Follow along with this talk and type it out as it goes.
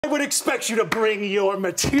I would expect you to bring your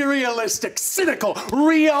materialistic, cynical,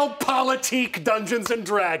 realpolitik Dungeons and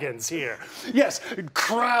Dragons here. Yes,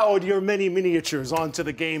 crowd your many miniatures onto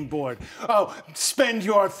the game board. Oh, spend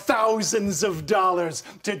your thousands of dollars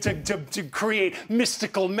to create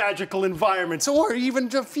mystical, magical environments, or even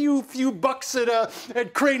a few bucks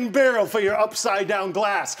at Crate and Barrel for your upside-down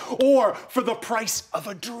glass, or for the price of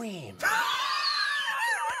a dream.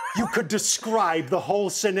 You could describe the whole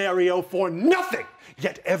scenario for nothing,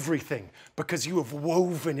 yet everything, because you have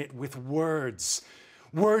woven it with words.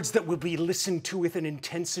 Words that will be listened to with an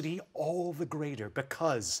intensity all the greater,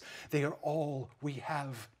 because they are all we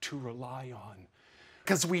have to rely on.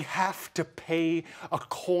 Because we have to pay a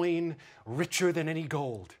coin richer than any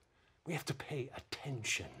gold. We have to pay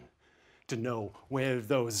attention to know where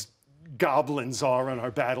those goblins are on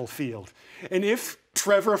our battlefield. And if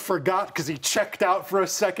Trevor forgot because he checked out for a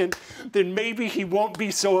second, then maybe he won't be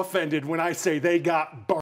so offended when I say they got burned.